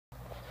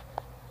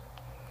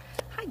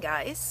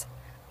guys,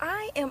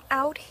 I am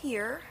out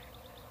here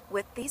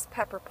with these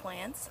pepper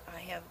plants.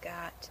 I have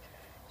got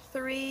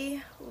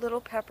 3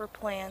 little pepper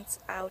plants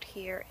out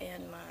here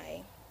in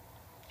my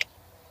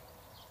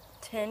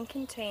tin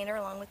container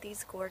along with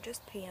these gorgeous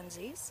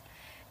pansies,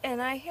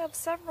 and I have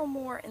several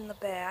more in the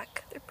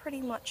back. They're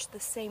pretty much the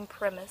same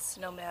premise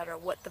no matter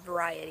what the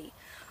variety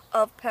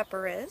of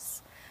pepper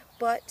is,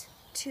 but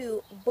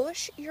to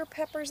bush your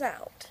peppers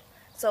out.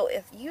 So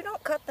if you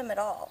don't cut them at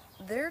all,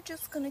 they're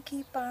just going to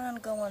keep on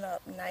going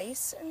up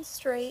nice and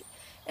straight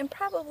and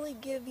probably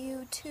give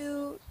you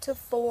 2 to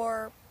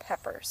 4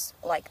 peppers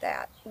like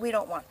that. We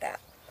don't want that.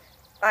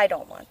 I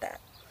don't want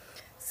that.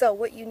 So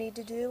what you need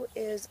to do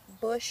is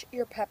bush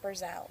your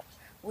peppers out,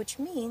 which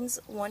means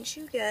once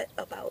you get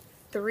about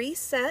 3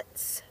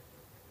 sets,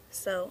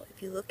 so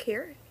if you look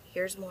here,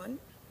 here's 1,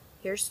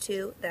 here's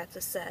 2, that's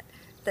a set.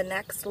 The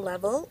next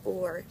level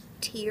or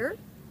tier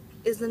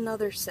is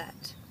another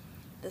set.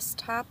 This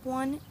top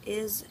one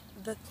is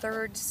the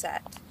 3rd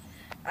set.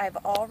 I've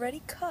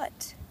already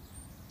cut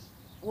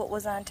what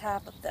was on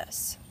top of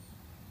this.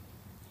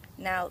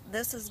 Now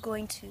this is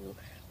going to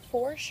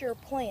force your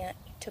plant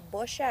to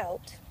bush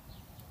out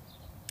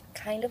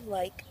kind of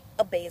like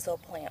a basil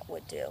plant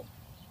would do.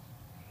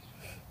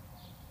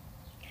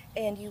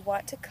 And you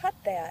want to cut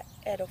that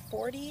at a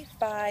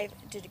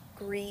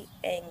 45-degree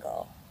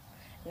angle.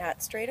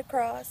 Not straight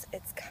across,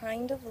 it's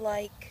kind of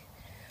like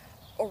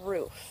a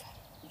roof.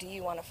 Do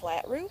you want a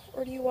flat roof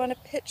or do you want a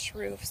pitched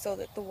roof so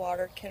that the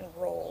water can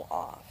roll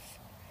off?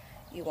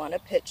 You want a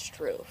pitched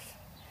roof.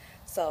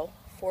 So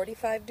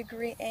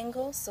 45-degree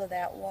angle so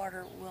that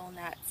water will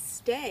not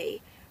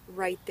stay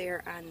right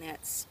there on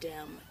that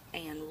stem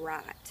and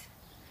rot.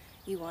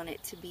 You want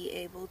it to be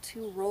able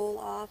to roll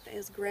off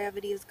as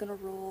gravity is going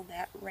to roll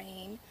that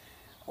rain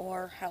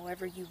or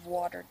however you've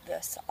watered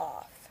this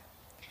off.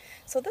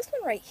 So this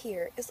one right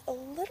here is a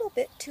little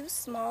bit too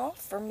small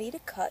for me to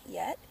cut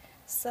yet.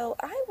 So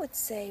I would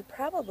say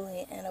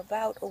probably in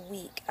about a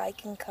week I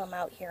can come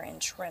out here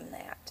and trim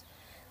that.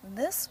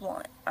 This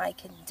one I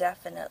can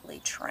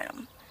definitely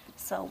trim.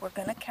 So we're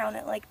going to count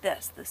it like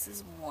this. This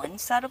is 1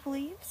 set of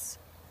leaves.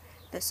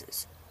 This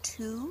is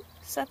 2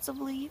 sets of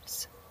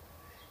leaves.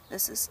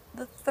 This is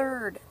the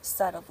 3rd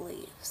set of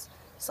leaves.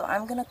 So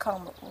I'm going to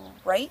come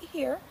right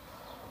here,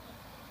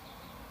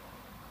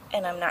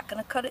 and I'm not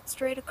going to cut it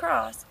straight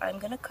across. I'm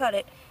going to cut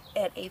it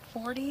at a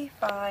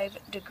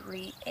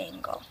 45-degree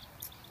angle.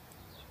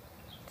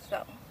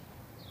 So,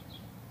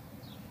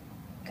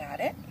 got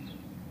it?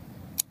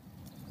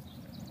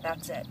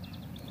 That's it.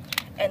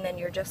 And then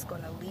you're just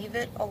going to leave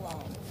it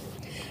alone.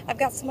 I've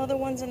got some other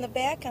ones in the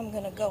back I'm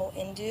going to go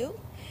and do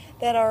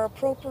that are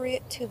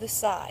appropriate to the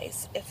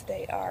size. If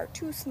they are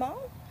too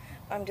small,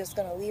 I'm just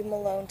going to leave them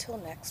alone till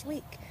next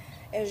week.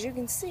 As you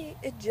can see,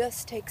 it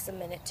just takes a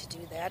minute to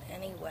do that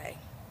anyway.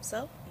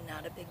 So,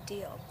 not a big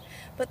deal.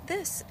 But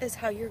this is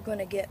how you're going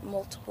to get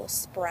multiple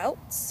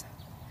sprouts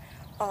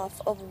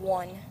off of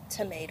 1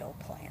 tomato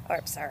plant,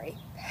 or sorry,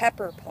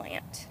 pepper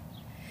plant.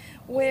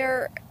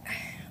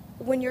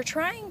 When you're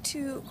trying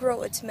to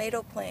grow a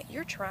tomato plant,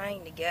 you're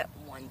trying to get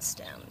 1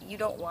 stem. You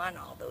don't want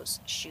all those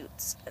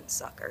shoots and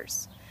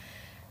suckers.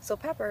 So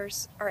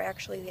peppers are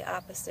actually the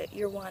opposite.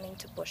 You're wanting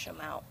to bush them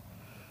out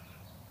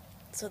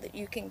so that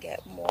you can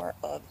get more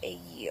of a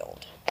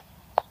yield.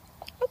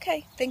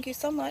 Okay, thank you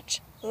so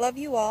much. Love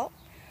you all.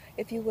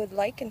 If you would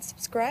like and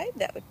subscribe,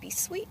 that would be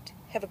sweet.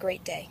 Have a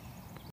great day.